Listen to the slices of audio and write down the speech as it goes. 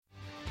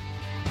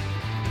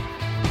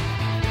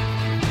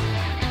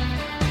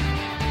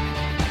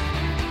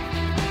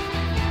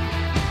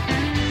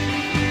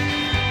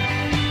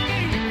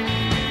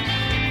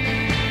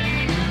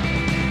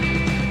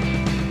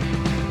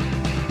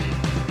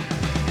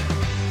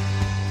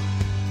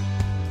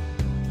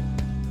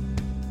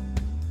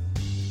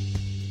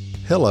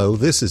Hello,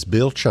 this is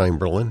Bill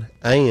Chamberlain,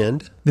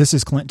 and This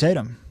is Clint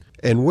Tatum.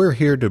 we're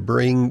here to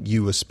bring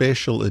you a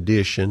special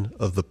edition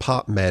of the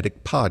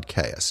Popmatic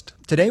podcast.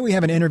 Today we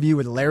have an interview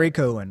with Larry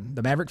Cohen,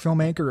 the maverick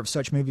filmmaker of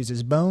such movies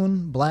as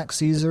Bone, Black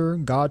Caesar,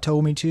 God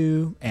Told Me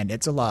To, and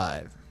It's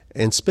Alive.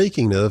 And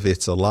speaking of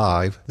It's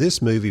Alive,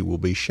 this movie will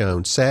be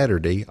shown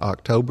Saturday,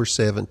 October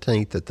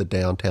 17th at the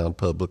Downtown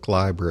Public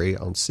Library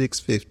on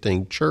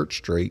 615 Church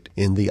Street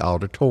in the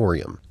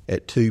auditorium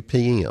at 2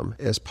 p.m.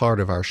 as part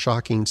of our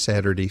Shocking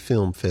Saturday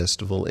Film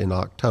Festival in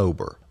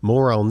October.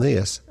 More on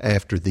this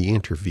after the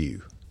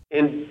interview.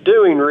 In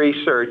doing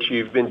research,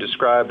 you've been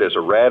described as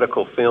a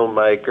radical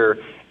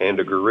filmmaker and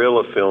a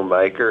guerrilla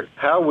filmmaker.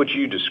 How would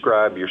you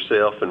describe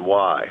yourself and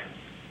why?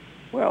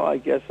 Well, I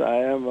guess I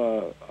am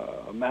a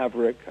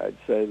maverick, I'd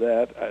say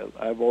that.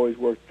 I've always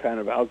worked kind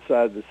of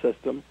outside the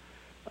system.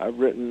 I've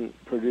written,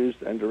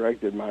 produced, and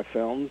directed my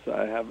films.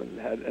 I haven't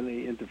had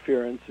any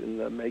interference in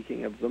the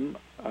making of them.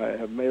 I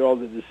have made all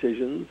the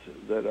decisions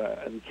that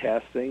in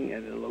casting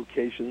and in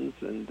locations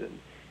and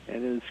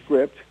in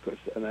script,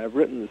 and I've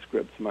written the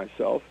scripts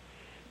myself.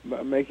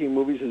 Making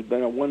movies has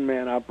been a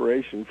one-man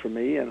operation for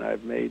me, and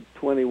I've made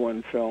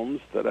 21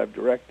 films that I've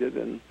directed,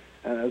 and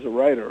as a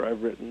writer,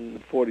 I've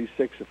written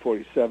 46 or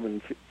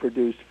 47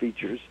 produced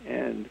features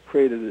and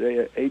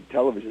created 8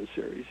 television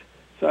series.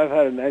 So I've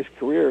had a nice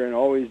career and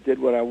always did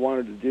what I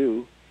wanted to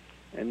do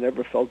and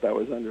never felt I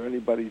was under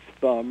anybody's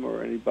thumb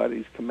or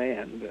anybody's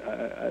command.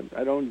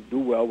 I don't do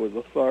well with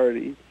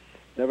authority,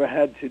 never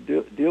had to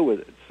deal with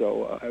it.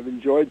 So I've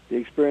enjoyed the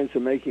experience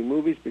of making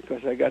movies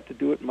because I got to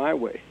do it my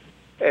way.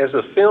 As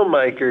a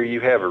filmmaker, you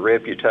have a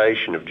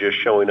reputation of just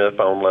showing up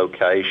on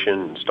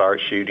location and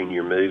start shooting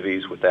your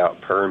movies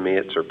without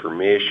permits or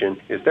permission.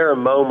 Is there a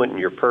moment in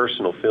your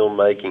personal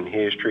filmmaking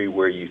history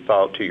where you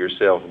thought to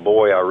yourself,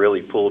 boy, I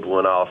really pulled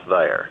one off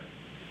there?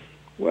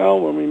 Well,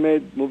 when we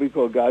made a movie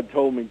called God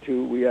Told Me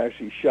To, we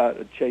actually shot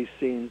a chase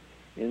scene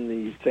in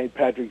the St.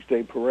 Patrick's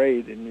Day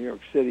Parade in New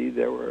York City.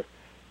 There were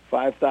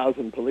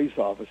 5,000 police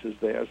officers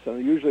there. So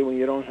usually when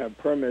you don't have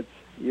permits,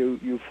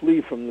 you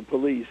flee from the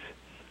police.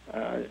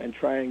 And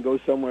try and go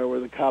somewhere where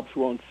the cops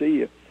won't see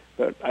you.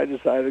 But I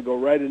decided to go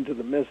right into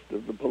the midst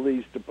of the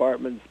police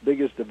department's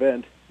biggest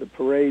event, the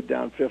parade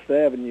down Fifth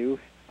Avenue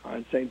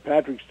on St.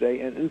 Patrick's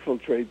Day, and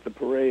infiltrate the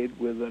parade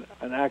with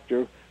an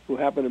actor who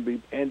happened to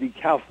be Andy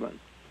Kaufman,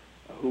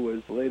 who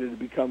was later to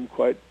become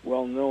quite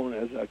well known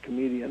as a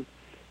comedian.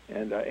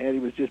 And Andy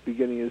was just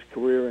beginning his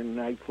career in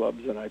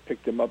nightclubs, and I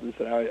picked him up and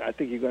said, I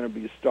think you're going to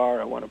be a star.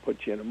 I want to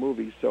put you in a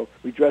movie. So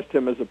we dressed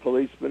him as a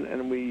policeman,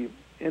 and we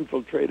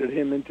infiltrated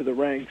him into the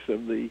ranks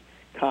of the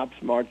cops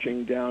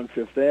marching down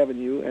Fifth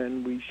Avenue,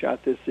 and we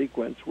shot this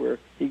sequence where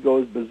he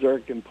goes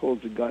berserk and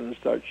pulls a gun and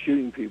starts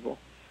shooting people.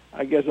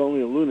 I guess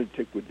only a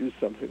lunatic would do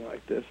something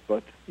like this,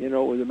 but, the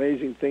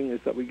amazing thing is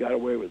that we got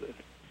away with it.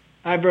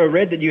 I've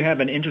read that you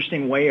have an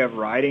interesting way of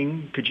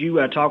writing. Could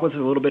you talk with us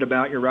a little bit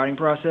about your writing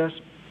process?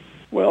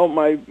 Well,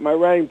 my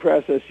writing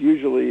process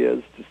usually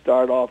is to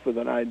start off with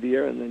an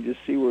idea and then just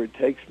see where it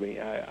takes me.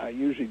 I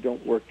usually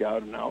don't work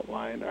out an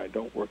outline. I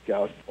don't work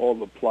out all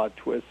the plot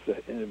twists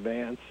in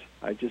advance.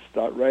 I just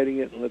start writing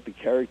it and let the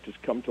characters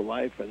come to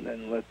life and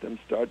then let them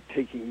start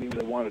taking me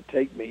where they want to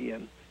take me.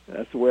 And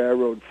that's the way I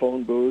wrote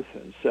Phone Booth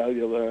and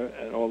Cellular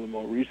and all the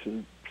more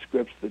recent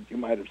scripts that you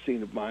might have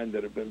seen of mine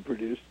that have been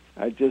produced.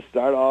 I just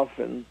start off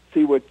and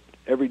see what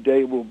every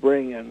day will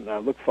bring, and I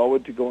look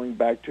forward to going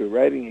back to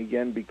writing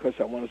again because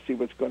I want to see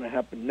what's going to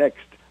happen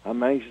next.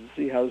 I'm anxious to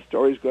see how the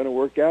story's going to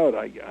work out.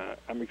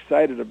 I'm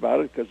excited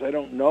about it because I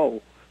don't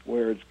know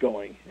where it's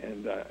going,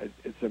 and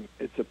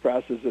it's a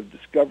process of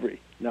discovery.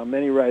 Now,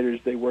 many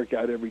writers, they work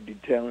out every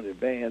detail in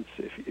advance.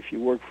 If you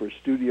work for a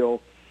studio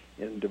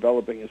in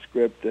developing a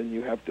script, then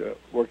you have to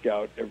work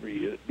out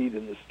every beat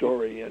in the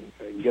story and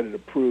get it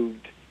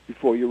approved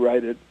before you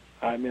write it.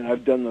 I mean,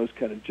 I've done those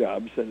kind of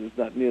jobs, and it's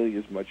not nearly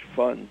as much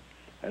fun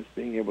as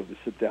being able to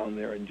sit down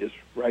there and just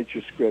write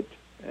your script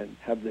and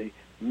have the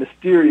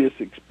mysterious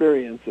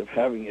experience of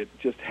having it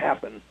just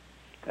happen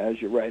as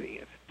you're writing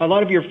it. A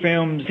lot of your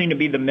films seem to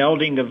be the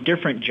melding of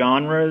different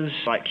genres,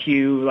 like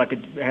Q, like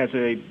it has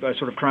a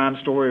sort of crime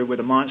story with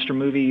a monster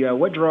movie.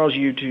 What draws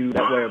you to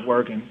that way of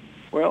working?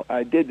 Well,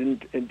 I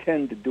didn't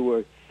intend to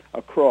do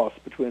a cross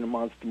between a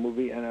monster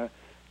movie and a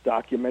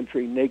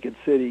documentary Naked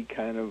City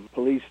kind of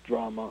police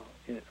drama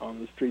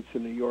on the streets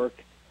of New York.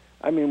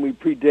 I mean, we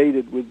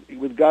predated,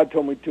 with God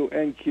Told Me To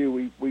and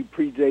Q, we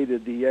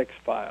predated the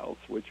X-Files,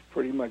 which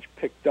pretty much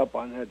picked up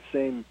on that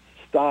same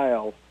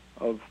style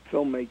of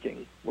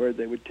filmmaking, where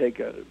they would take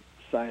a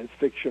science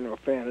fiction or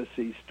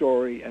fantasy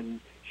story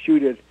and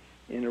shoot it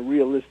in a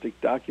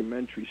realistic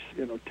documentary,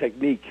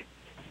 technique.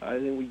 I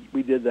think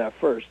we did that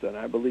first, and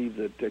I believe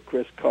that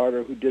Chris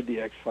Carter, who did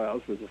the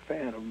X-Files, was a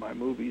fan of my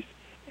movies,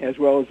 as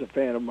well as a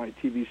fan of my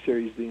TV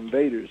series, The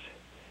Invaders,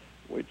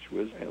 which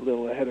was a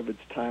little ahead of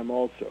its time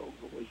also.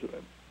 It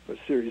was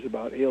a series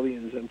about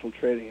aliens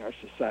infiltrating our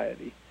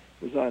society.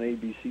 It was on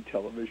ABC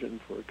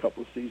television for a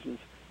couple of seasons,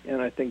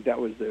 and I think that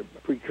was the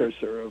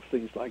precursor of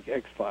things like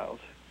X-Files.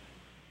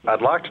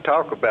 I'd like to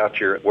talk about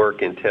your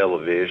work in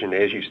television.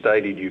 As you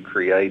stated, you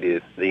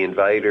created The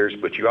Invaders,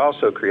 but you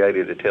also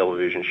created a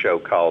television show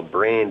called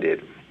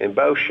Branded. And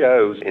both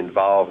shows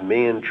involve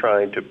men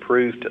trying to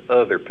prove to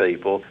other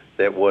people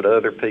that what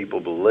other people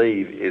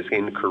believe is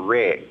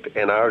incorrect.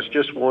 And I was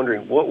just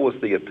wondering, what was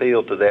the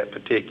appeal to that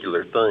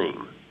particular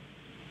theme?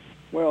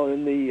 Well,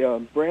 in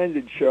the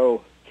Branded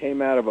show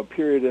came out of a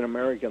period in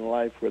American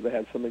life where they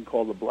had something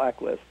called the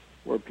blacklist,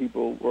 where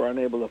people were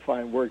unable to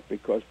find work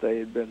because they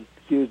had been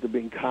accused of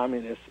being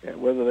communists,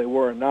 and whether they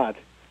were or not,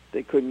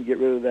 they couldn't get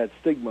rid of that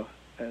stigma.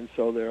 And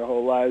so their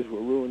whole lives were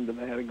ruined, and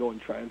they had to go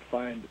and try and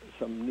find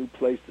some new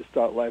place to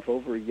start life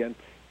over again.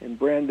 And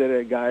Branded,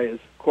 a guy is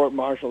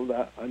court-martialed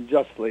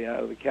unjustly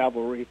out of the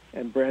cavalry,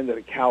 and Branded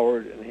a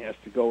coward, and he has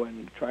to go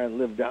and try and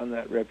live down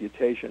that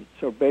reputation.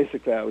 So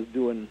basically, I was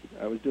doing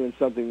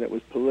something that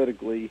was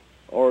politically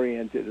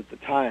oriented at the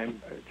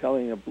time,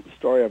 telling a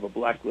story of a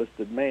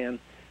blacklisted man,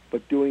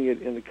 but doing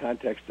it in the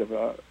context of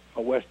a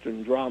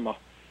Western drama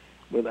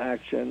with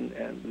action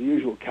and the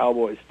usual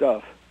cowboy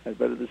stuff.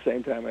 But at the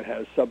same time, it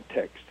had a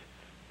subtext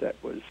that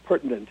was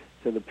pertinent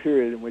to the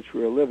period in which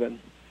we were living.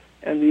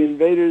 And The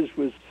Invaders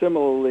was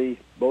similarly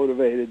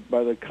motivated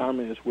by the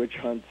communist witch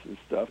hunts and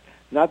stuff.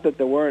 Not that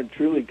there weren't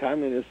truly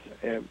communists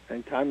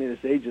and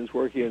communist agents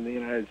working in the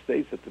United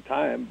States at the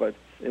time, but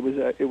it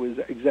was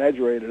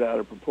exaggerated out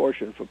of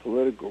proportion for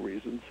political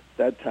reasons.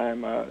 That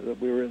time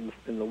that we were in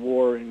the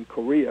war in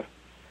Korea,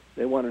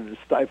 they wanted to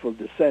stifle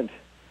dissent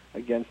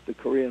against the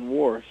Korean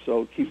War,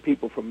 so keep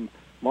people from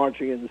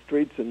marching in the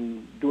streets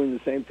and doing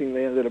the same thing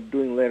they ended up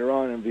doing later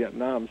on in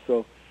Vietnam.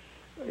 So,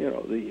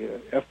 the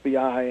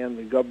FBI and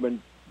the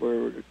government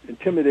were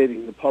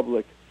intimidating the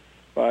public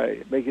by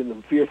making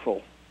them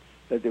fearful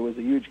that there was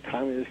a huge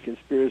communist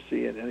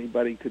conspiracy and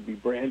anybody could be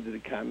branded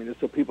a communist.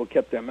 So people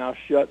kept their mouths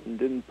shut and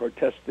didn't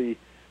protest the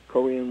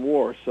Korean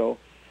War. So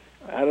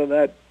out of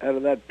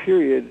that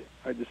period,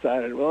 I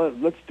decided, well,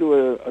 let's do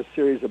a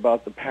series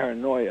about the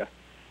paranoia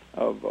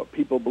of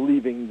people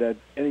believing that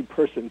any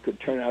person could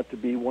turn out to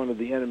be one of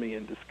the enemy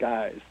in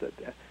disguise, that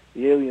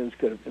the aliens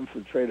could have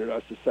infiltrated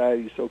our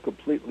society so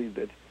completely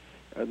that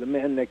the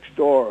man next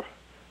door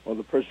or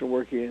the person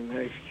working in the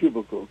next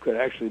cubicle could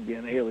actually be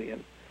an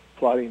alien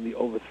plotting the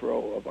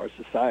overthrow of our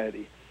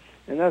society.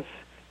 And that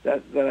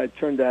I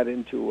turned that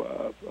into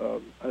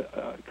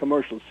a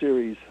commercial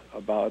series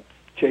about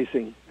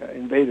chasing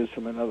invaders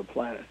from another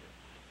planet.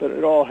 But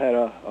it all had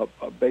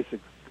a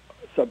basic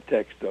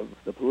subtext of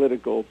the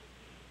political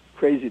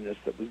craziness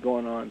that was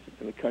going on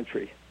in the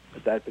country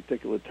at that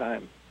particular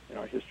time in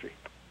our history.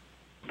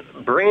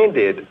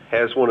 Branded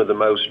has one of the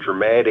most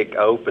dramatic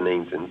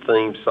openings and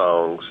theme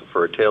songs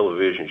for a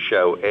television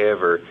show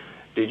ever.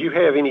 Did you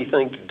have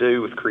anything to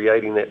do with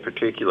creating that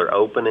particular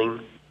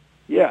opening?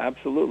 Yeah,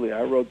 absolutely.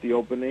 I wrote the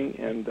opening,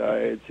 and I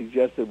had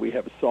suggested we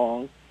have a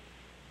song,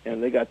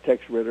 and they got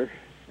Tex Ritter,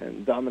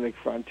 and Dominic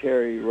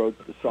Frontieri wrote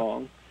the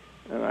song,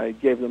 and I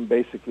gave them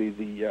basically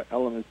the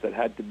elements that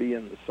had to be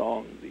in the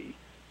song,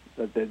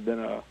 that there'd been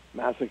a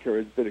massacre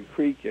at Bitter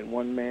Creek, and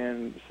one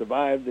man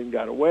survived and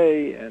got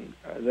away, and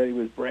that he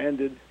was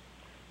branded,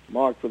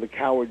 marked with a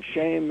coward's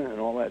shame, and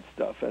all that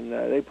stuff. And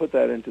they put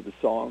that into the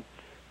song,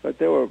 but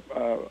they were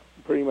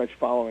pretty much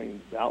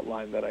following the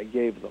outline that I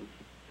gave them.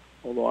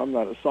 Although I'm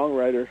not a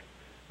songwriter,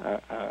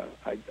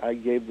 I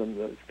gave them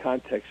the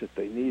context that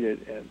they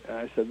needed, and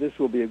I said this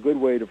will be a good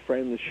way to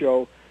frame the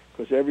show,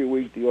 because every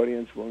week the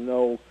audience will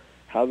know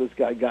how this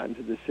guy got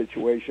into this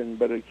situation,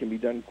 but it can be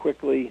done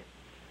quickly,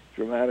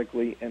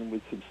 dramatically, and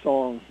with some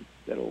song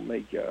that'll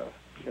make,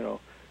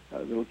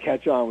 that'll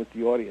catch on with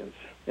the audience.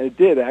 And it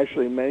did,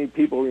 actually. Many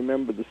people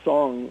remember the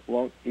song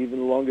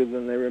even longer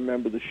than they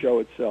remember the show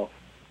itself.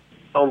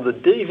 On the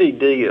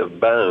DVD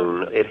of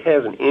Bone, it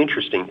has an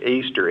interesting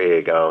Easter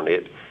egg on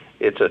it.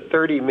 It's a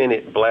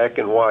 30-minute black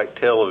and white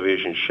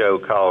television show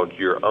called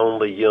You're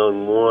Only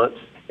Young Once,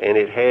 and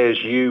it has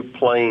you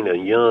playing a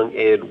young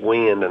Ed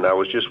Wynn, and I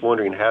was just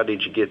wondering, how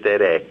did you get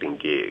that acting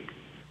gig?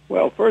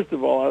 Well, first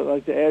of all, I'd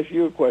like to ask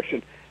you a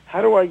question.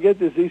 How do I get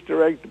this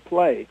Easter egg to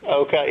play?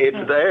 Okay,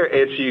 it's there.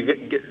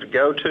 You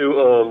go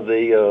to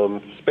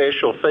the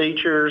special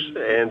features,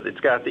 and it's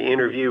got the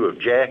interview of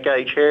Jack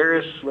H.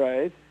 Harris.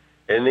 Right.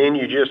 And then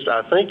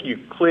I think you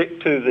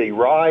click to the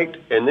right,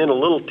 and then a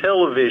little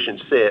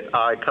television set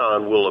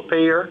icon will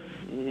appear.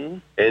 Mm-hmm.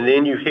 And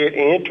then you hit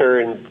enter,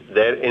 and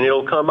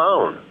it'll come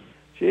on.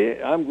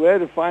 Gee, I'm glad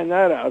to find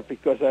that out,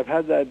 because I've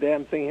had that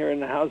damn thing here in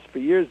the house for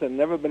years and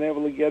never been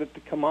able to get it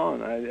to come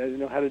on. I didn't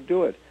know how to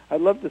do it.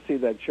 I'd love to see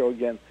that show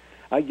again.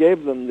 I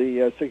gave them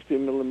the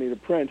 60-millimeter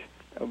print,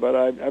 but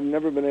I've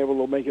never been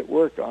able to make it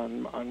work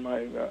on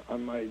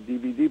my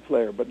DVD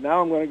player. But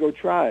now I'm going to go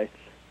try.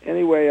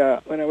 Anyway,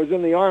 when I was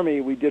in the Army,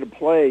 we did a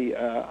play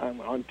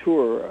on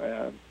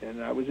tour,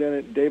 and I was in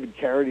it. David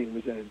Carradine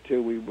was in it,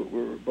 too. We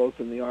were both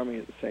in the Army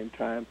at the same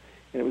time.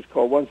 And it was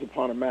called Once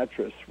Upon a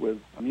Mattress, with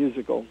a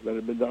musical that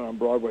had been done on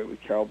Broadway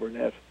with Carol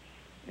Burnett.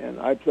 And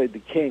I played the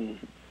king.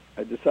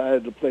 I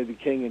decided to play the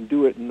king and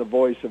do it in the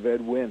voice of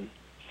Ed Wynn.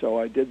 So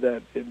I did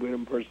that Ed Wynn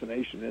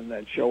impersonation in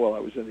that show while I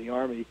was in the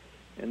Army.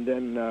 And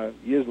then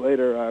years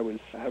later, I was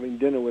having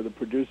dinner with a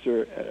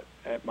producer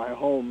at my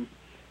home,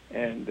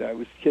 and I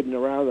was kidding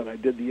around, and I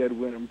did the Ed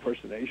Wynn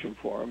impersonation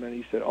for him. And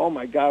he said, "Oh,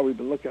 my God, we've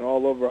been looking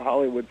all over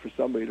Hollywood for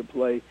somebody to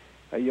play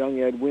a young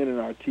Ed Wynn in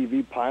our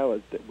TV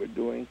pilot that we're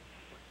doing,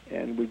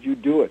 and would you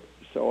do it?"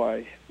 So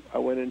I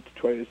went into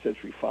 20th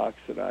Century Fox,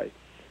 and I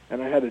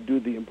had to do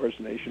the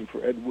impersonation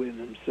for Ed Wynn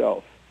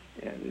himself.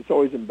 And it's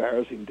always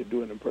embarrassing to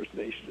do an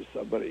impersonation of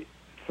somebody,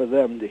 for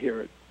them to hear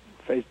it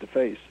face to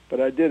face.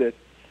 But I did it,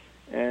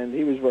 and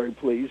he was very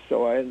pleased,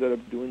 so I ended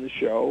up doing the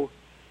show.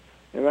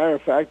 As a matter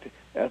of fact,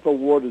 Ethel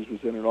Waters was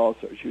in it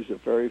also. She was a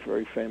very,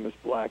 very famous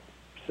black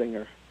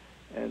singer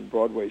and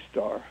Broadway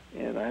star.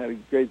 And I had a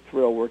great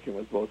thrill working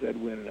with both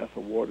Ed Wynn and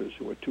Ethel Waters,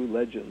 who were two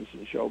legends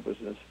in show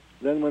business.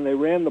 Then when they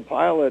ran the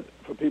pilot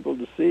for people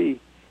to see,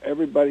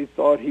 everybody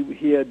thought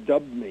he had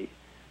dubbed me.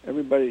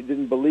 Everybody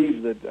didn't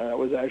believe that it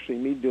was actually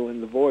me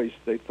doing the voice.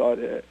 They thought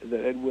that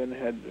Ed Wynn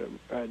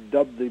had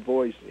dubbed the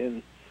voice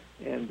in,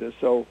 and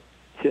so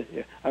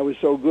I was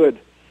so good.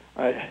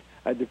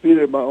 I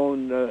defeated my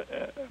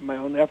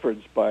own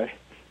efforts by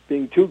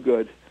being too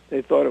good.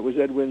 They thought it was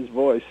Ed Wynn's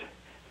voice,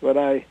 but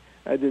I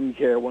didn't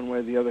care one way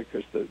or the other,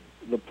 because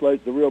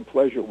the real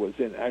pleasure was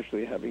in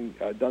actually having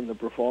done the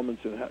performance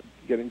and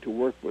getting to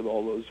work with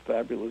all those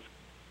fabulous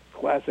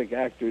classic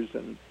actors.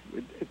 And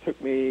it took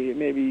me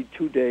maybe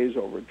 2 days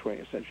over at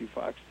 20th Century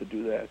Fox to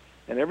do that.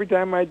 And every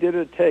time I did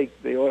a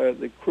take,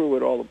 the crew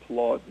would all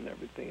applaud and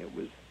everything.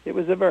 It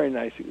was a very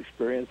nice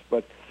experience,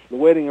 but the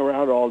waiting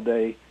around all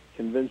day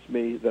convinced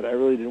me that I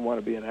really didn't want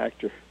to be an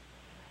actor.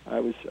 I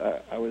was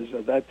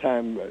at that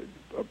time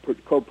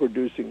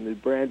co-producing the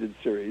Branded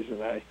series,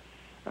 and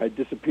I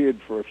disappeared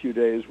for a few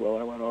days while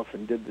I went off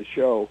and did the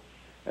show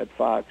at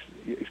Fox.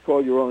 It's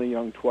called You're Only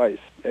Young Twice.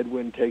 Ed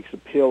Wynn takes a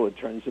pill that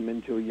turns him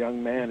into a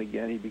young man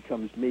again. He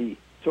becomes me.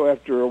 So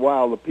after a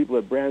while, the people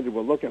at Branded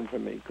were looking for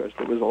me because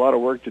there was a lot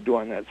of work to do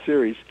on that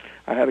series.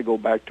 I had to go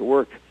back to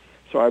work.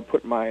 So I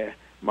put my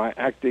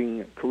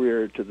acting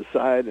career to the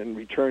side and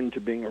returned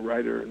to being a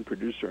writer and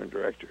producer and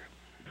director.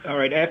 All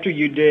right, after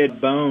you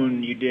did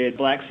Bone, you did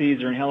Black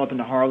Caesar and Hell Up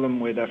into Harlem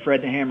with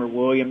Fred the Hammer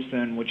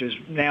Williamson, which is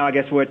now, I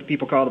guess, what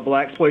people call the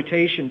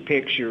blaxploitation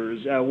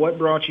pictures. What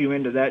brought you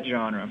into that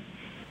genre?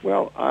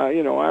 Well,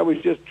 I was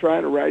just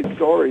trying to write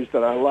stories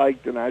that I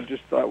liked, and I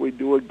just thought we'd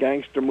do a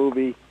gangster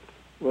movie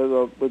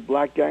with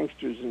black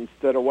gangsters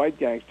instead of white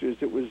gangsters.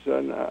 It was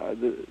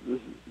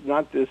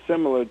not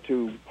dissimilar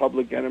to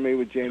Public Enemy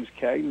with James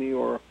Cagney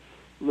or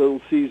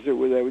Little Caesar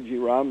with Edward G.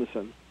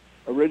 Robinson.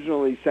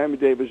 Originally, Sammy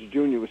Davis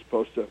Jr. was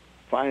supposed to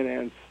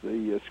finance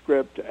the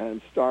script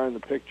and star in the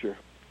picture,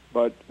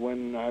 but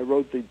when I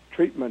wrote the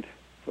treatment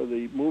for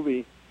the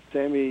movie,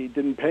 Sammy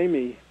didn't pay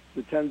me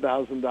the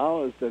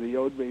 $10,000 that he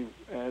owed me,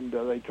 and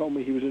they told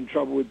me he was in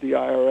trouble with the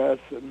IRS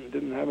and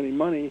didn't have any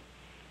money.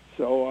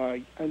 So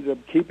I ended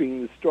up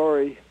keeping the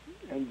story,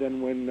 and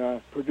then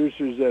when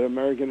producers at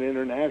American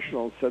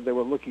International said they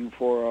were looking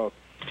for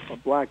a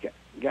black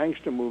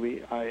gangster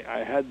movie,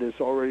 I had this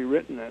already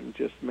written and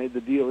just made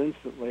the deal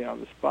instantly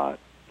on the spot.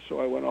 So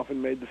I went off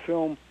and made the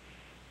film,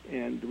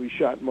 and we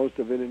shot most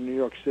of it in New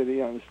York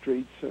City on the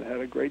streets and had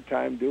a great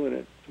time doing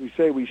it. We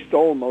say we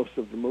stole most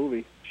of the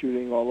movie,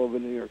 shooting all over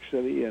New York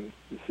City, and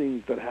the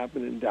scenes that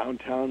happened in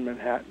downtown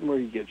Manhattan where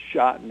you get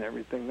shot and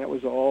everything, that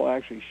was all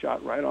actually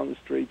shot right on the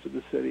streets of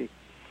the city.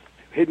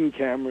 Hidden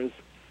cameras.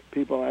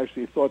 People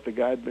actually thought the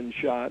guy had been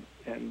shot,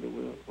 and there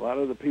were a lot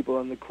of the people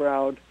in the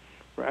crowd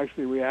were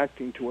actually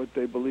reacting to what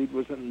they believed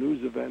was a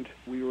news event.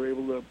 We were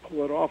able to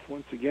pull it off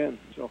once again.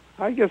 So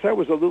I guess I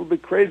was a little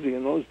bit crazy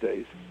in those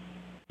days.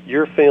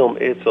 Your film,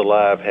 It's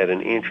Alive, had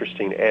an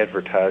interesting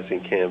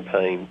advertising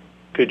campaign.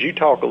 Could you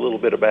talk a little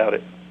bit about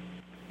it?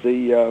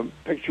 The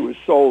picture was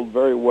sold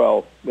very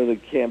well with a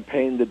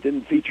campaign that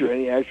didn't feature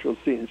any actual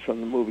scenes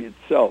from the movie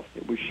itself.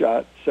 It was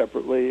shot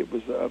separately. It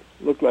was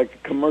looked like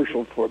a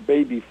commercial for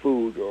baby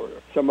food or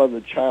some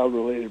other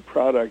child-related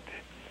product.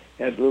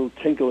 It had little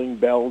tinkling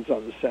bells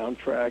on the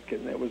soundtrack,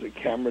 and there was a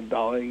camera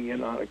dollying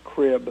in on a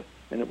crib.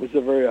 And it was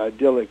a very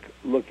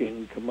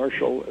idyllic-looking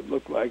commercial. It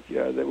looked like they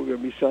were going to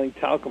be selling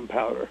talcum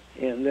powder.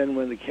 And then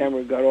when the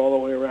camera got all the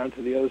way around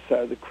to the other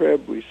side of the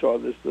crib, we saw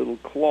this little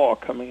claw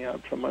coming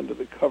out from under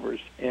the covers.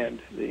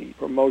 And the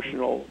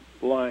promotional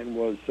line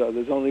was,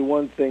 there's only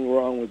one thing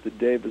wrong with the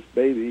Davis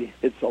baby,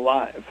 it's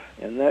alive.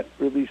 And that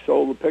really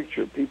sold the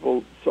picture.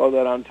 People saw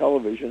that on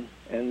television,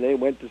 and they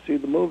went to see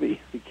the movie.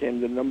 It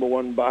became the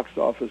 #1 box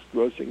office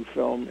grossing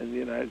film in the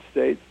United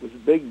States. It was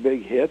a big,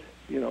 big hit.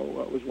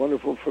 It was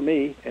wonderful for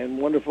me and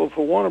wonderful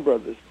for Warner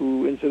Brothers,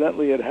 who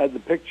incidentally had the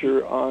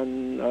picture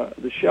on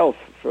the shelf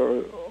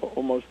for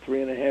almost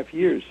 3.5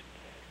 years.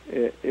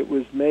 It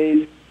was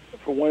made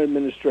for one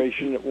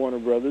administration at Warner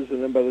Brothers,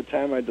 and then by the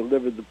time I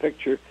delivered the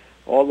picture,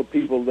 all the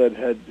people that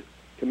had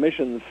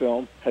commissioned the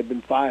film had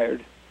been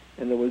fired,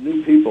 and there were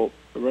new people.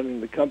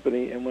 running the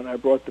company, and when I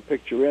brought the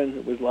picture in,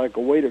 it was like a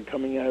waiter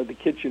coming out of the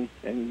kitchen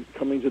and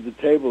coming to the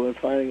table and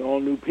finding all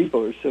new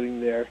people are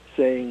sitting there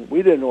saying,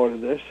 we didn't order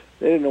this.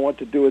 They didn't know what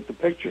to do with the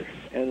picture,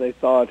 and they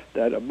thought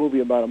that a movie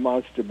about a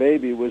monster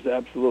baby was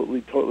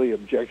absolutely, totally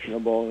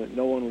objectionable and that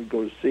no one would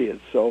go to see it.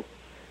 So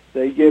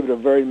they gave it a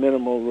very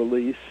minimal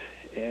release,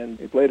 and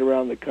it played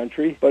around the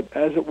country. But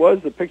as it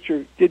was, the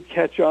picture did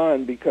catch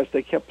on because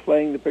they kept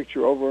playing the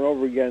picture over and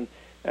over again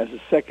as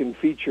a second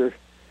feature,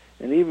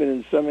 and even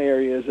in some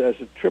areas as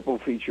a triple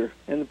feature.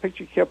 And the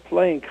picture kept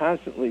playing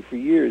constantly for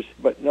years,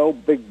 but no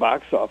big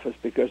box office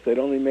because they'd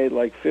only made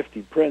like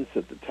 50 prints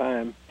at the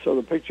time. So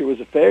the picture was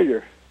a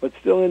failure, but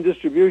still in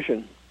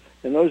distribution.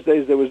 In those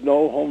days, there was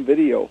no home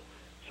video,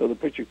 so the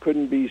picture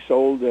couldn't be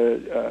sold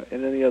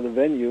in any other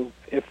venue.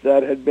 If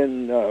that had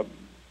been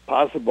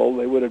possible,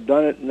 they would have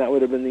done it, and that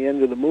would have been the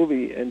end of the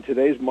movie. In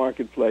today's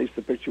marketplace,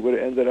 the picture would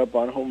have ended up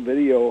on home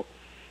video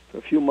a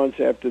few months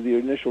after the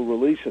initial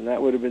release, and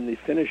that would have been the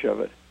finish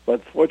of it.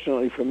 But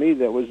fortunately for me,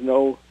 there was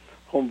no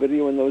home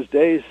video in those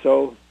days,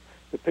 so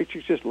the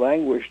picture just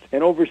languished.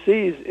 And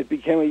overseas, it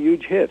became a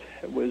huge hit.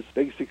 It was a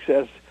big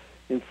success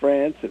in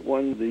France. It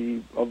won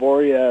the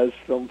Avoriaz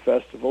Film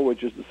Festival,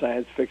 which is the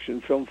science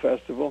fiction film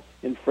festival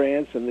in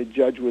France, and the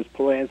judge was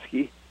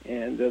Polanski.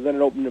 And then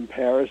it opened in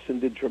Paris and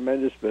did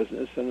tremendous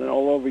business, and then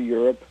all over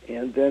Europe.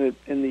 And then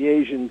in the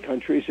Asian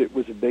countries, it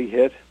was a big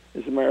hit.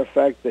 As a matter of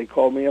fact, they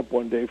called me up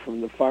one day from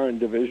the foreign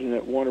division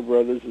at Warner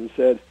Brothers and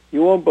said,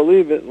 "You won't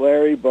believe it,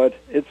 Larry, but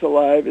It's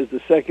Alive is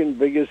the second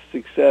biggest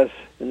success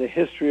in the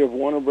history of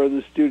Warner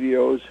Brothers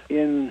Studios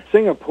in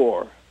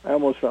Singapore." I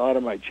almost fell out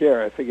of my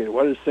chair. I figured,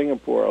 what is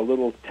Singapore, a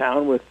little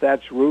town with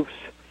thatched roofs?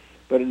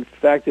 But in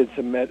fact, it's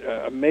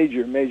a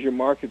major, major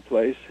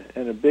marketplace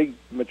and a big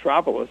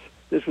metropolis.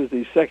 This was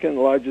the second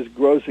largest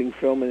grossing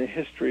film in the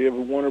history of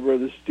Warner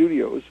Brothers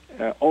Studios,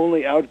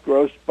 only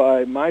outgrossed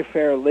by My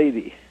Fair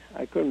Lady.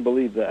 I couldn't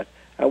believe that.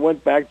 I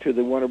went back to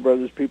the Warner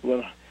Brothers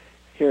people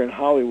here in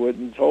Hollywood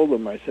and told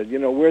them, I said,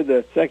 we're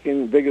the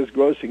second biggest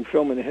grossing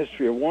film in the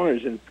history of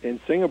Warner's in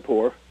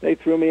Singapore. They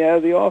threw me out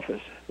of the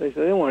office. They said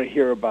they didn't want to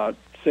hear about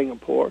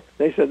Singapore.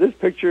 They said, this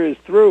picture is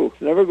through.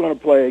 It's never going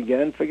to play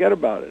again. Forget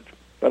about it.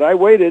 But I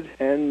waited,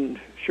 and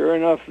sure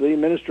enough, the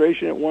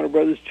administration at Warner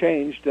Brothers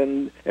changed,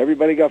 and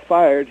everybody got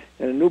fired,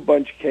 and a new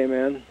bunch came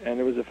in, and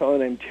there was a fellow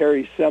named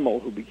Terry Semel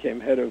who became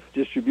head of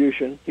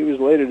distribution. He was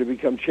later to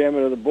become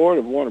chairman of the board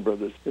of Warner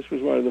Brothers. This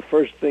was one of the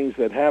first things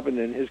that happened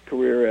in his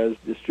career as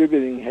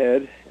distributing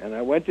head, and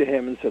I went to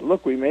him and said,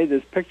 look, we made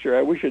this picture.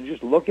 I wish you'd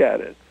just look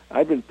at it.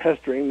 I've been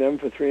pestering them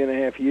for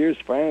 3.5 years.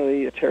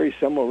 Finally, Terry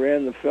Semel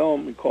ran the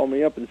film and called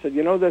me up and said,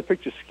 that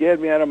picture scared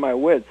me out of my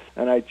wits.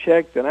 And I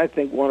checked, and I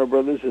think Warner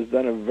Brothers has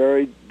done a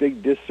very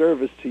big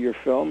disservice to your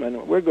film,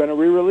 and we're going to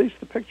re-release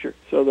the picture.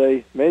 So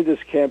they made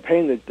this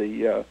campaign that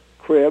the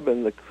crib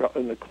and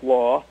the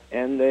claw,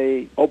 and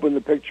they opened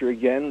the picture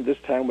again, this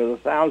time with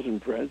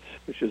 1,000 prints,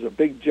 which is a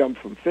big jump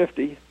from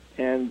 50.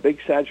 And big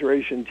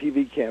saturation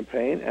TV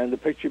campaign, and the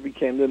picture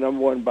became the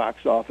 #1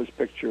 box office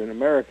picture in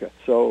America.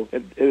 So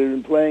it had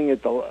been playing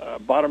at the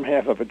bottom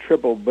half of a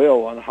triple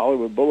bill on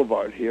Hollywood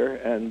Boulevard here,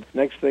 and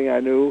next thing I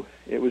knew,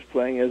 it was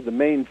playing as the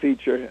main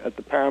feature at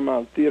the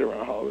Paramount Theater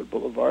on Hollywood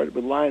Boulevard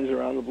with lines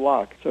around the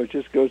block. So it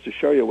just goes to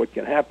show you what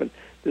can happen.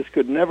 This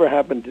could never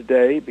happen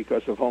today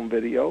because of home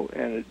video,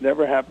 and it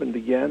never happened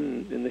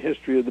again in the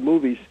history of the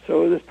movies.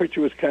 So this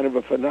picture was kind of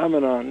a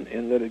phenomenon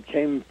in that it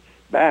came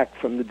back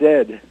from the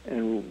dead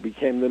and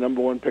became the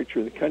 #1 picture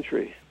in the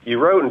country. You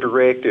wrote and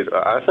directed,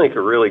 I think,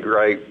 a really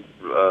great,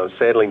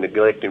 sadly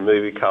neglected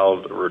movie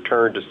called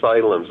Return to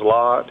Salem's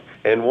Lot.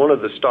 And one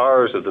of the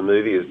stars of the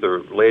movie is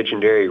the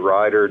legendary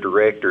writer,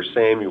 director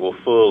Samuel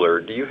Fuller.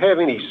 Do you have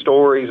any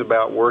stories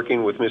about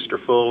working with Mr.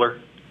 Fuller?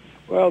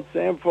 Well,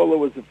 Sam Fuller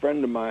was a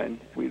friend of mine.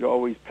 We'd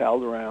always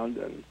palled around,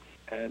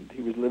 and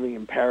he was living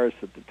in Paris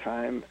at the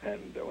time,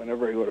 and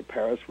whenever I go to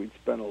Paris, we'd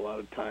spend a lot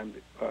of time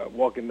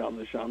walking down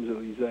the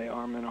Champs-Élysées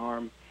arm in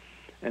arm,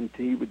 and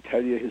he would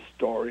tell you his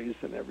stories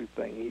and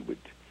everything.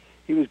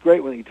 He was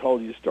great when he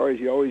told you stories.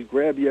 He'd always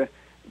grab you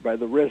by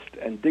the wrist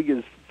and dig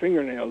his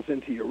fingernails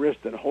into your wrist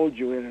and hold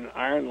you in an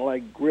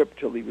iron-like grip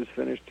till he was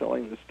finished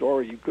telling the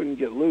story. You couldn't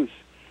get loose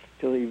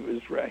till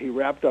he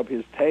wrapped up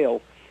his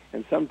tale,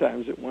 and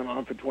sometimes it went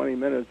on for 20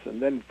 minutes,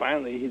 and then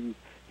finally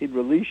he'd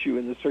release you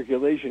and the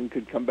circulation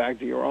could come back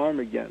to your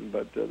arm again.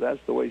 But that's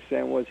the way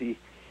Sam was.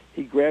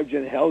 He grabbed you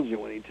and held you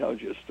when he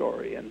tells you a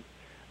story. And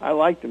I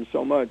liked him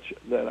so much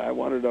that I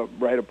wanted to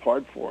write a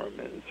part for him,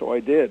 and so I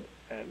did.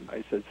 And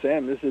I said,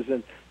 Sam, this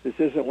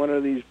isn't one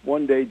of these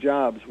one-day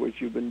jobs which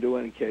you've been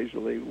doing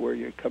occasionally where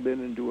you come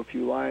in and do a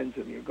few lines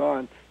and you're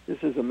gone.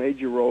 This is a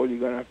major role. You're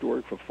going to have to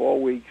work for 4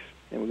 weeks,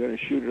 and we're going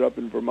to shoot it up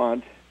in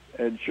Vermont.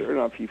 And sure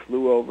enough, he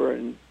flew over,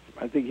 and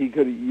I think he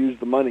could have used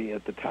the money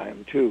at the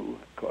time, too,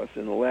 because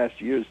in the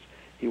last years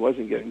he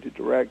wasn't getting to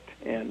direct.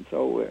 And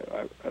so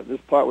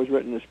this part was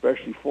written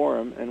especially for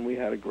him, and we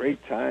had a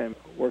great time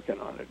working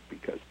on it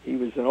because he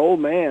was an old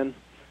man,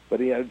 but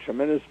he had a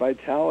tremendous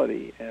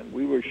vitality. And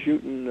we were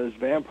shooting this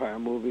vampire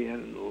movie,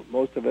 and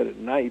most of it at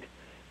night,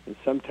 And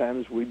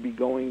sometimes we'd be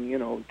going,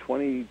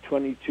 20,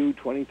 22,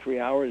 23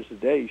 hours a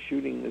day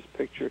shooting this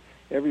picture.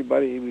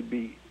 Everybody would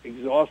be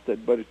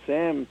exhausted, but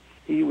Sam,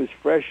 he was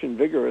fresh and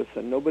vigorous,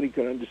 and nobody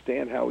could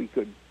understand how he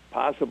could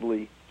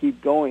possibly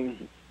keep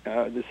going.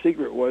 The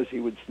secret was he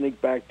would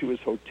sneak back to his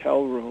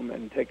hotel room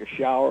and take a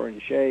shower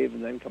and shave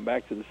and then come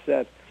back to the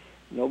set.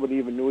 Nobody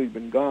even knew he'd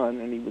been gone,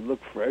 and he would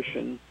look fresh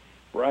and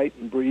bright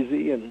and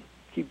breezy and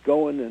keep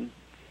going, and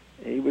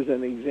he was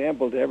an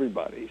example to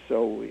everybody.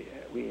 So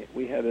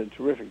we had a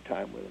terrific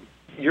time with him.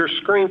 Your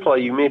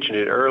screenplay, you mentioned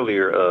it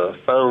earlier,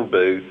 Phone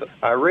Booth.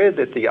 I read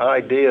that the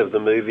idea of the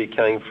movie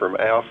came from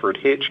Alfred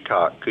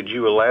Hitchcock. Could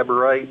you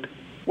elaborate?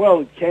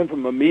 Well, it came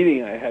from a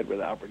meeting I had with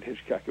Alfred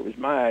Hitchcock. It was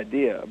my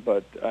idea,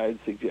 but I'd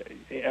suggest,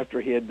 after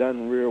he had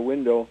done Rear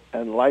Window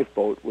and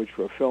Lifeboat, which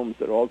were films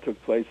that all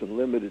took place in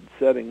limited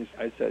settings,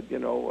 I said,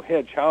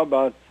 Hitch, how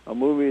about a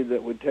movie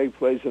that would take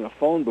place in a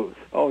phone booth?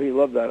 Oh, he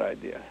loved that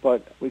idea.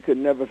 But we could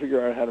never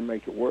figure out how to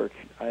make it work.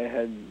 I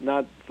had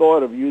not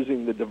thought of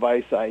using the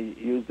device I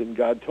used in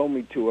God Told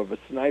Me To of a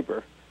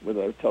sniper with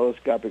a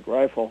telescopic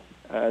rifle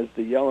as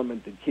the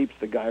element that keeps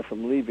the guy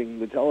from leaving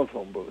the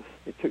telephone booth.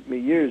 It took me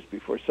years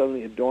before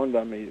suddenly it dawned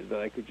on me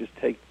that I could just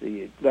take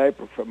the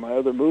sniper from my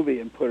other movie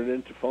and put it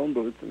into phone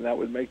booth, and that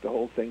would make the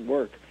whole thing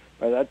work.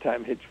 By that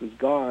time, Hitch was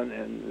gone,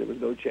 and there was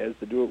no chance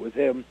to do it with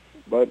him.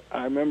 But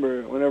I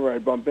remember whenever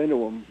I'd bump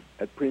into him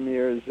at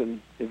premieres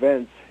and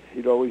events,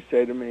 he'd always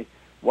say to me,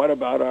 "What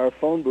about our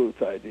phone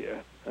booth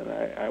idea?" And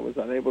I was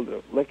unable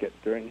to lick it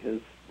during his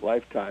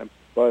lifetime.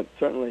 But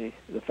certainly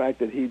the fact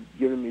that he'd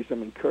given me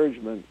some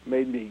encouragement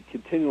made me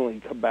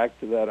continually come back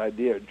to that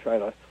idea and try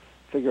to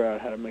figure out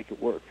how to make it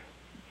work.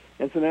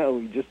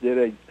 Incidentally, we just did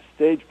a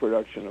stage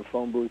production of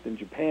Phone Booth in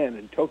Japan.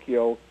 In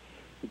Tokyo,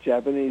 the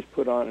Japanese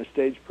put on a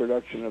stage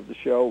production of the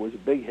show. It was a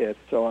big hit,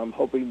 so I'm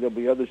hoping there'll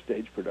be other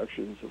stage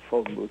productions of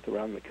Phone Booth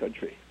around the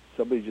country.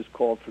 Somebody just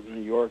called from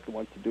New York and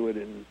wants to do it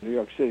in New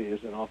York City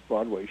as an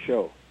off-Broadway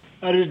show.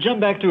 To jump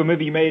back to a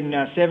movie you made in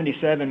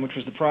 '77, which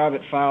was The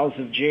Private Files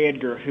of J.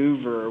 Edgar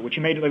Hoover, which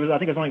you made, I think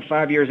it was only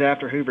 5 years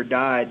after Hoover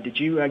died. Did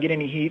you get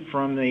any heat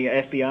from the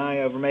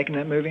FBI over making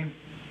that movie?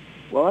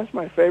 Well, that's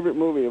my favorite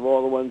movie of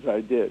all the ones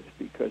I did,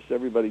 because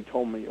everybody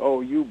told me,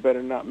 "Oh, you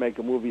better not make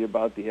a movie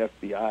about the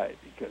FBI,"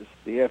 because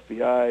the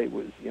FBI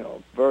was, a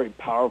very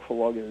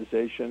powerful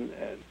organization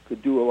and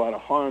could do a lot of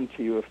harm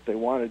to you if they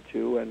wanted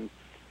to, and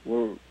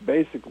were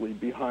basically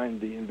behind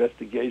the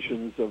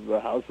investigations of the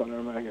House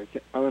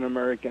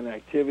Un-American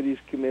Activities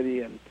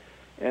Committee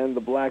and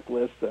the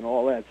blacklist and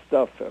all that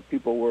stuff.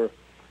 People were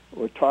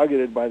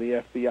targeted by the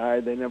FBI.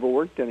 They never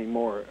worked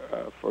anymore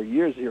for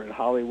years here in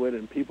Hollywood,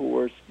 and people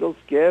were still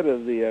scared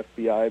of the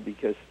FBI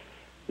because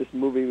this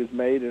movie was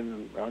made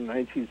in around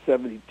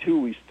 1972.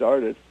 We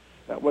started.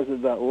 That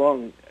wasn't that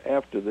long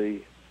after the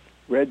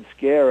Red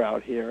Scare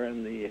out here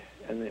and the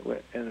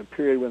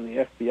period when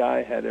the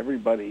FBI had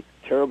everybody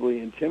terribly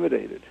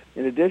intimidated.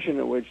 In addition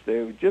to which, they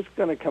were just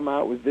going to come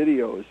out with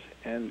videos,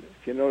 and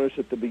if you notice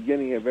at the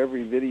beginning of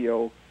every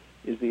video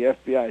is the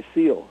FBI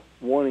seal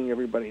warning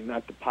everybody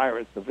not to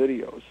pirate the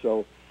videos.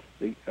 So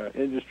the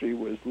industry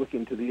was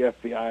looking to the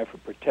FBI for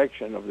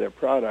protection of their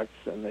products,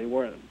 and they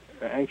weren't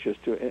anxious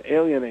to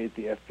alienate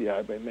the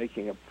FBI by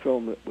making a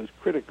film that was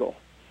critical.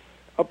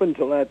 Up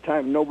until that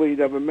time, nobody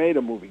had ever made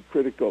a movie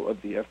critical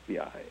of the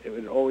FBI. It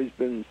had always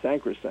been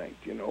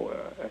sacrosanct,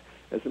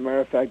 As a matter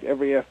of fact,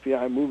 every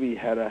FBI movie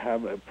had to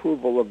have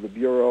approval of the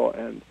Bureau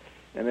and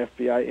an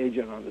FBI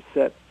agent on the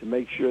set to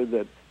make sure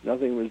that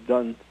nothing was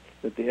done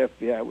that the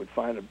FBI would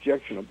find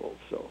objectionable.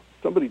 So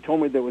somebody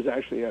told me there was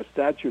actually a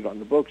statute on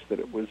the books that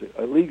it was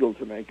illegal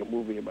to make a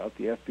movie about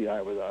the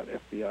FBI without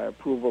FBI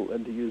approval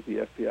and to use the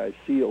FBI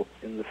seal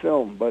in the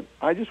film. But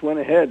I just went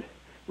ahead,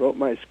 wrote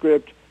my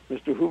script.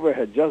 Mr. Hoover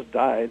had just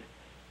died.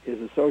 His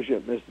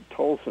associate, Mr.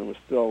 Tolson, was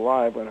still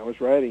alive when I was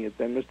writing it.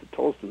 Then Mr.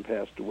 Tolson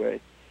passed away.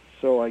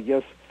 So I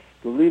guess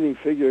the leading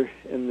figure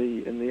in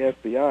the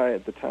FBI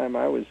at the time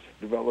I was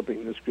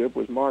developing the script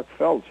was Mark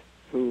Felt,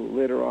 who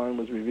later on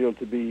was revealed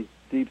to be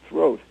Deep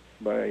Throat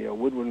by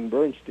Woodward and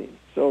Bernstein.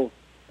 So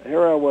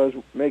here I was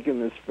making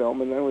this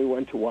film, and then we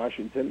went to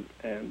Washington,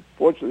 and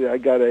fortunately I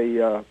got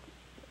a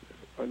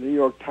New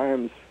York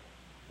Times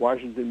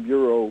Washington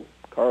Bureau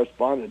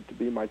correspondent to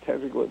be my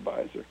technical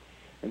advisor,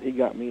 and he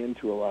got me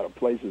into a lot of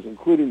places,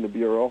 including the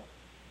Bureau,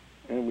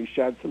 and we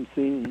shot some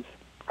scenes.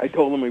 I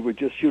told him we were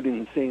just shooting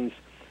the scenes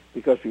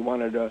because we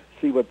wanted to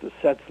see what the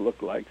sets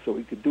looked like so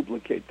we could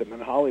duplicate them in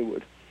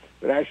Hollywood.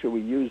 But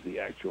actually we used the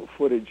actual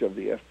footage of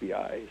the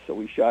FBI. So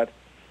we shot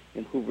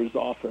in Hoover's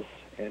office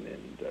and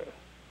in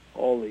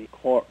all the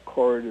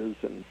corridors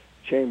and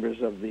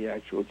chambers of the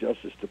actual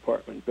Justice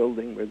Department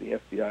building where the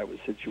FBI was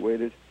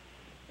situated.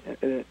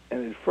 And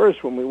at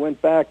first, when we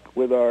went back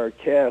with our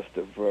cast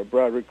of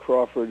Broderick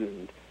Crawford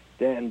and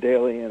Dan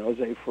Daly and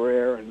Jose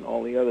Ferrer and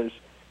all the others,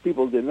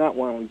 people did not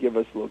want to give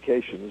us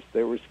locations.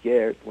 They were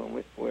scared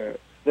where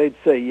they'd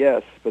say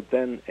yes, but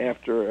then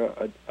after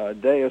a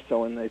day or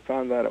so, when they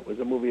found out it was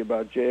a movie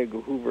about J.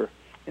 Edgar Hoover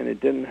and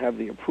it didn't have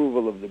the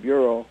approval of the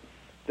Bureau,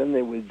 then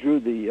they withdrew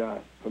the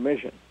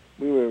permission.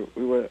 we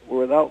were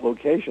without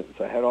locations.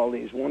 I had all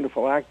these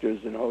wonderful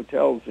actors in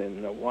hotels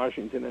in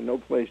Washington and no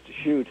place to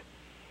shoot.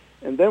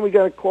 And then we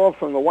got a call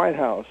from the White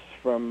House,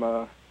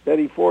 from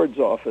Betty Ford's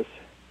office.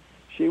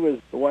 She was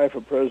the wife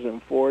of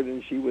President Ford,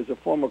 and she was a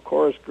former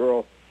chorus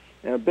girl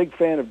and a big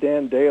fan of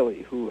Dan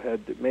Daly, who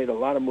had made a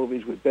lot of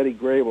movies with Betty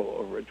Grable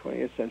over at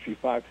 20th Century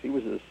Fox. He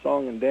was a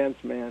song and dance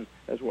man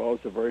as well as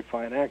a very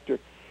fine actor.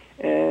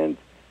 And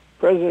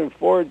President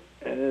Ford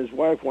and his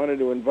wife wanted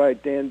to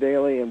invite Dan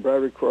Daly and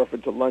Bradley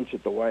Crawford to lunch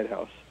at the White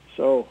House.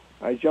 So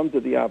I jumped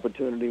at the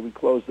opportunity. We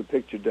closed the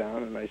picture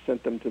down, and I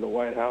sent them to the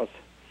White House.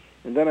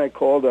 And then I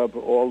called up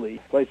all the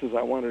places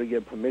I wanted to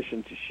get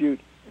permission to shoot,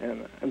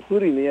 and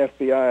including the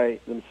FBI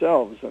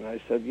themselves. And I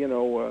said, we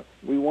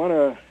want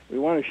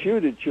to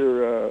shoot at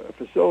your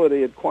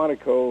facility at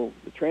Quantico,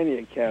 the training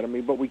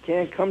academy, but we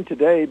can't come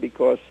today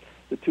because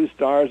the two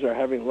stars are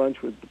having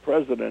lunch with the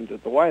president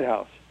at the White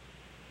House.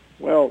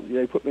 Well,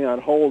 they put me on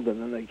hold,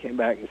 and then they came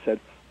back and said,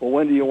 well,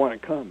 when do you want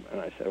to come?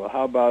 And I said, well,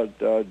 how about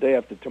day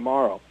after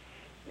tomorrow?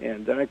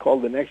 And then I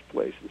called the next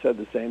place and said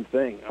the same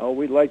thing. Oh,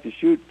 we'd like to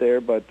shoot there,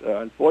 but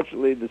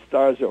unfortunately the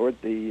stars are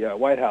at the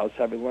White House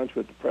having lunch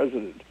with the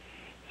president.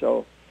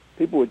 So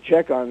people would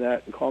check on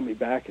that and call me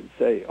back and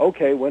say,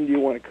 okay, when do you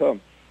want to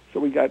come? So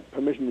we got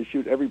permission to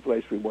shoot every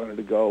place we wanted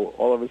to go.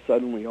 All of a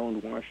sudden we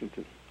owned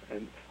Washington,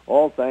 and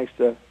all thanks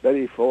to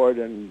Betty Ford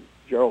and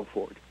Gerald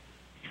Ford.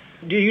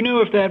 Do you know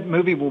if that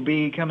movie will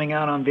be coming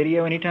out on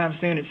video anytime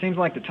soon? It seems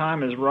like the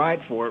time is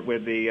right for it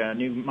with the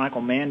new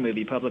Michael Mann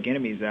movie, Public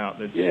Enemies, out.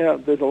 Yeah,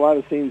 there's a lot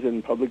of scenes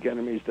in Public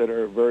Enemies that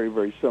are very,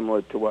 very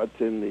similar to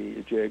what's in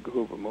the J. Edgar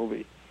Hoover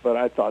movie. But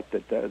I thought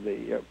that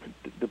the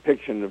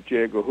depiction of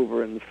J. Edgar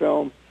Hoover in the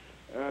film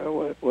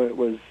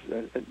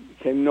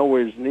came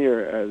nowhere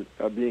near as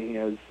being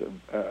as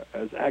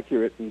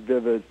accurate and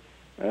vivid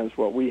as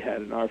what we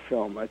had in our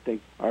film. I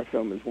think our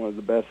film is one of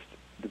the best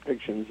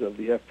depictions of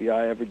the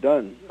FBI ever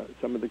done.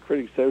 Some of the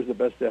critics say it was the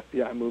best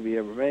FBI movie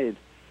ever made.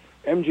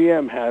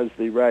 MGM has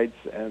the rights,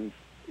 and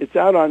it's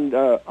out on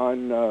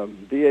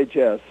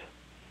VHS.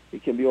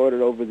 It can be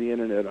ordered over the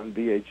internet on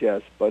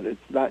VHS, but it's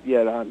not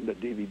yet on the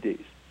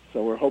DVDs.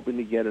 So we're hoping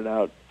to get it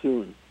out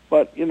soon.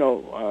 But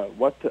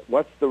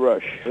what's the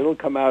rush? It'll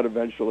come out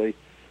eventually,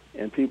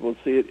 and people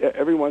see it.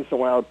 Every once in a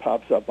while, it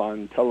pops up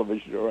on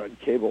television or on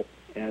cable,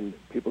 and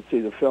people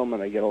see the film,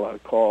 and I get a lot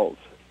of calls.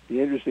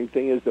 The interesting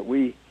thing is that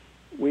we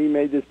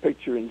made this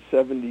picture in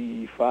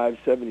 75,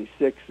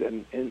 76,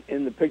 and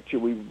in the picture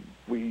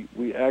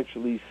we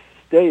actually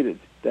stated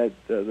that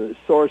the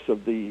source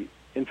of the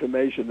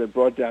information that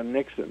brought down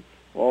Nixon,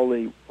 all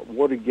the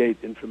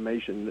Watergate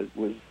information that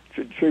was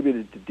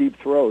attributed to Deep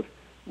Throat,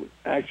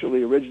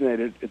 actually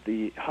originated at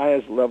the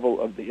highest level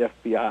of the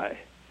FBI.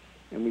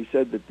 And we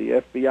said that the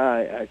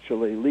FBI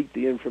actually leaked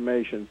the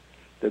information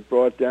that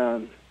brought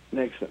down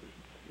Nixon.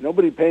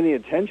 Nobody paid any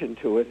attention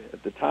to it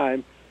at the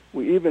time.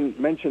 We even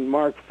mentioned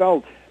Mark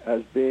Felt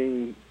as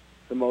being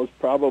the most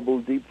probable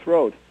Deep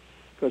Throat,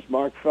 because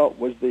Mark Felt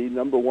was the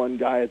number one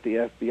guy at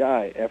the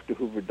FBI after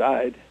Hoover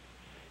died,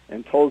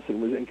 and Tolson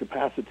was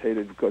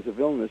incapacitated because of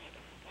illness.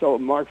 So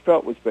Mark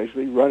Felt was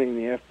basically running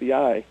the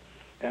FBI,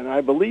 and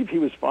I believe he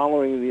was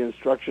following the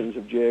instructions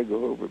of J. Edgar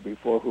Hoover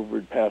before Hoover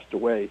had passed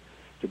away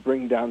to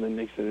bring down the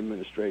Nixon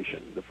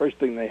administration. The first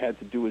thing they had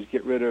to do was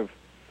get rid of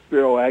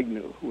Spiro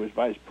Agnew, who was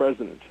vice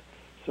president.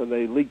 So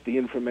they leaked the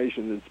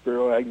information that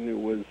Spiro Agnew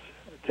was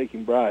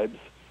taking bribes,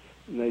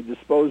 and they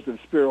disposed of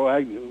Spiro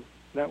Agnew.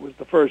 That was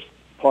the first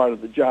part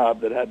of the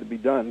job that had to be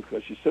done,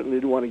 because you certainly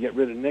didn't want to get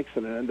rid of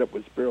Nixon and end up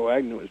with Spiro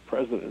Agnew as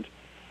president.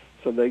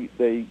 So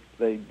they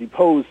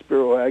deposed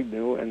Spiro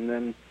Agnew, and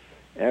then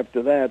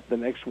after that, the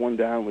next one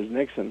down was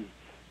Nixon,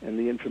 and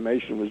the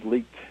information was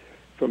leaked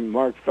from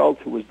Mark Felt,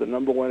 who was the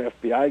number one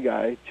FBI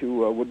guy,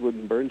 to Woodward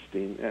and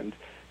Bernstein, and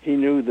he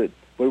knew that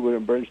Woodward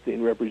and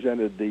Bernstein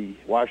represented the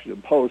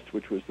Washington Post,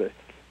 which was the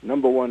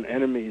number one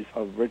enemies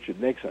of Richard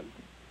Nixon.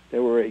 They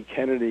were a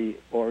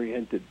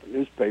Kennedy-oriented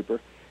newspaper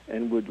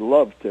and would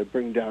love to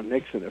bring down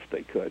Nixon if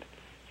they could.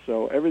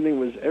 So everything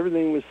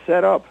was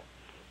set up.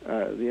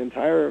 The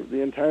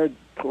entire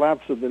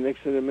collapse of the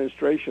Nixon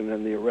administration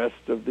and the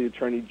arrest of the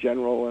Attorney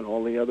General and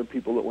all the other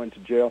people that went to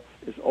jail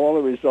is all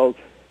a result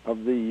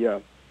of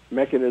the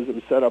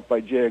mechanism set up by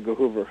J. Edgar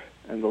Hoover.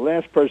 And the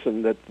last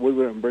person that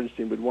Woodward and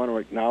Bernstein would want to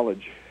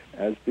acknowledge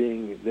as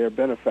being their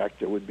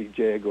benefactor would be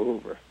J. Edgar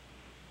Hoover.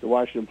 The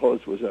Washington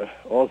Post was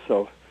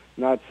also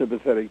not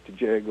sympathetic to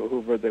J. Edgar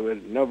Hoover. They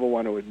would never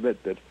want to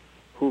admit that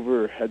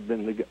Hoover had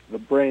been the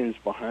brains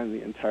behind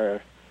the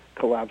entire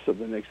collapse of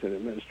the Nixon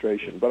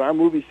administration. But our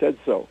movie said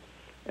so,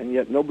 and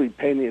yet nobody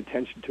paid any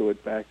attention to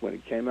it back when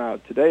it came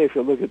out. Today, if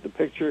you look at the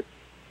picture,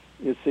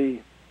 you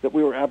see that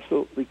we were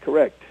absolutely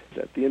correct,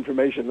 that the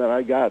information that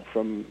I got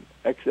from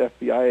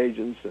ex-FBI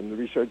agents and the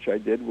research I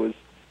did was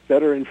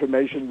better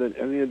information than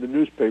any of the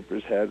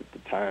newspapers had at the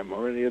time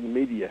or any of the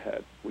media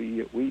had.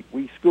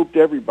 We scooped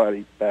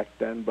everybody back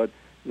then, but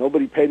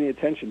nobody paid any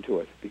attention to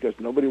it because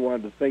nobody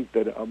wanted to think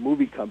that a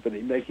movie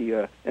company making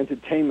an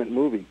entertainment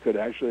movie could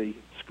actually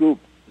scoop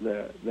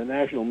the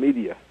national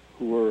media,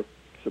 who were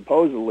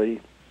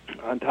supposedly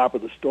on top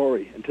of the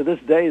story. And to this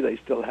day, they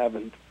still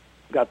haven't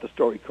got the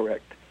story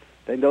correct.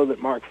 They know that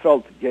Mark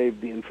Felt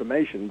gave the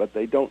information, but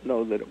they don't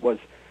know that it was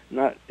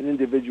not an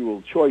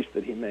individual choice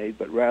that he made,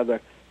 but rather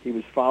he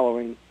was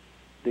following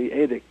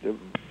the edict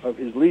of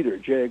his leader,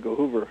 J. Edgar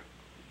Hoover,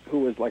 who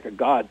was like a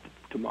god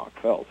to Mark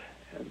Felt.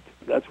 And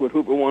that's what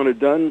Hoover wanted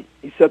done.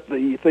 He set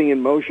the thing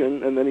in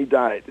motion, and then he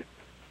died.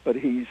 But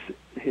his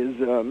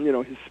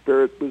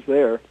spirit was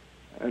there.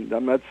 And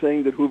I'm not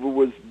saying that Hoover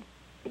was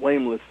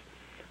blameless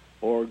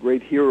or a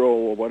great hero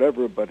or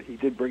whatever, but he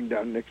did bring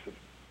down Nixon.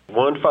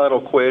 One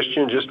final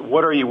question, just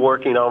what are you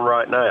working on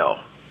right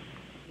now?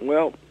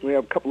 Well, we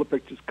have a couple of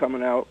pictures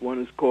coming out. One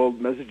is called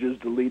Messages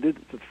Deleted.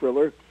 It's a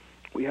thriller.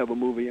 We have a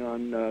movie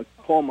on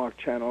Hallmark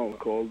Channel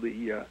called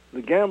The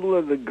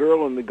Gambler, the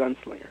Girl, and the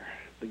Gunslinger.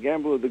 The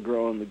Gambler, the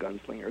Girl, and the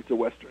Gunslinger. It's a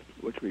Western,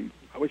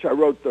 which I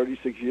wrote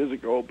 36 years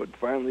ago, but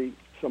finally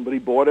somebody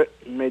bought it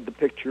and made the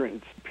picture, and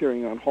it's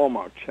appearing on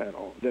Hallmark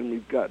Channel. Then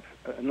we've got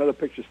another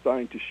picture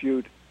starting to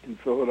shoot in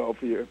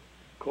Philadelphia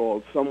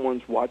called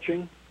Someone's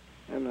Watching,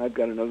 and I've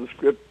got another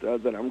script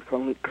that I'm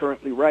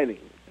currently writing.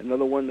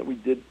 Another one that we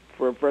did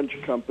for a French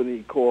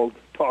company called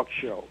Talk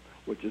Show,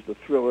 which is the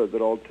thriller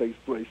that all takes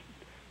place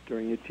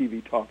during a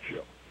TV talk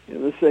show.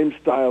 In the same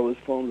style as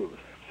Phone Booth.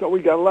 So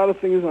we got a lot of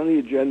things on the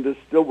agenda,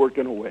 still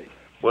working away.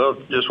 Well,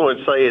 just want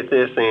to say at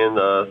this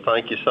end,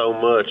 thank you so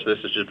much. This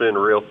has just been a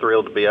real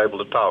thrill to be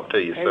able to talk to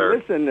you, sir.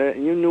 Hey,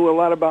 listen, you knew a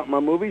lot about my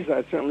movies.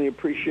 I certainly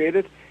appreciate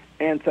it.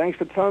 And thanks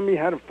for telling me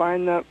how to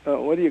find that,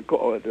 what do you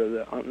call it?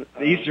 The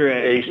Easter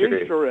egg.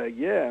 Easter egg,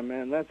 yeah,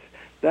 man.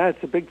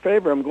 That's a big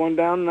favor. I'm going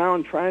down now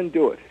and try and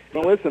do it.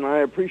 Well, listen, I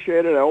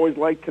appreciate it. I always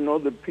like to know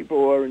that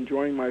people are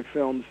enjoying my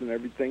films and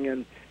everything.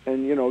 And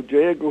you know,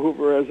 J. Edgar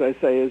Hoover, as I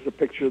say, is a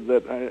picture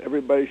that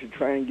everybody should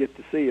try and get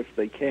to see if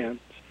they can.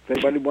 If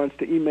anybody wants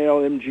to email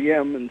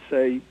MGM and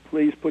say,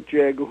 please put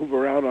J. Edgar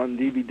Hoover out on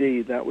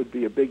DVD, that would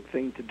be a big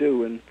thing to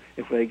do. And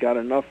if they got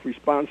enough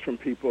response from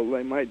people,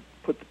 they might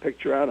put the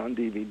picture out on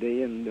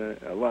DVD, and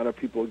a lot of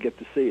people get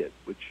to see it,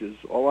 which is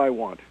all I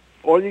want.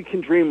 All you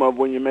can dream of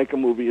when you make a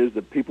movie is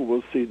that people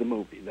will see the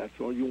movie. That's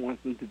all you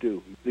want them to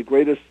do. The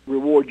greatest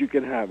reward you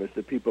can have is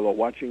that people are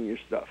watching your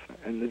stuff,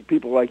 and that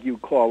people like you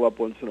call up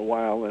once in a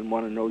while and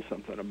want to know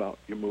something about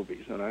your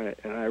movies, and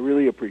I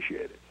really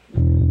appreciate it.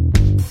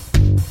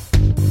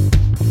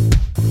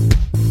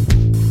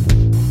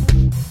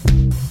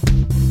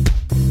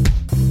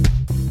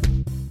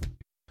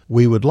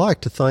 We would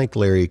like to thank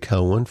Larry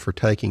Cohen for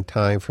taking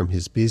time from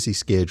his busy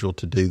schedule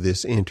to do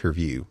this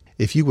interview.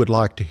 If you would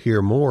like to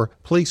hear more,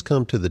 please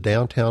come to the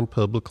Downtown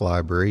Public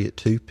Library at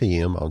 2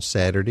 p.m. on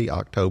Saturday,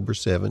 October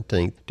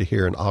 17th to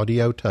hear an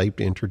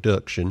audio-taped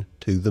introduction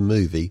to the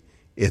movie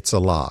It's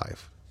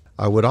Alive.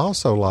 I would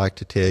also like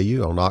to tell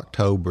you on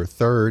October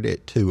 3rd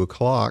at 2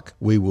 o'clock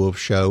we will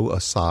show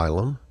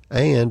Asylum,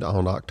 and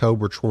on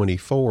October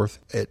 24th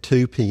at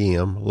 2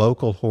 p.m.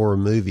 local horror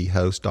movie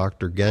host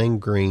Dr. Gang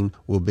Green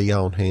will be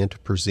on hand to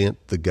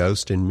present The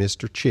Ghost and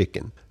Mr.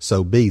 Chicken,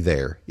 so be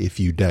there if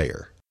you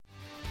dare.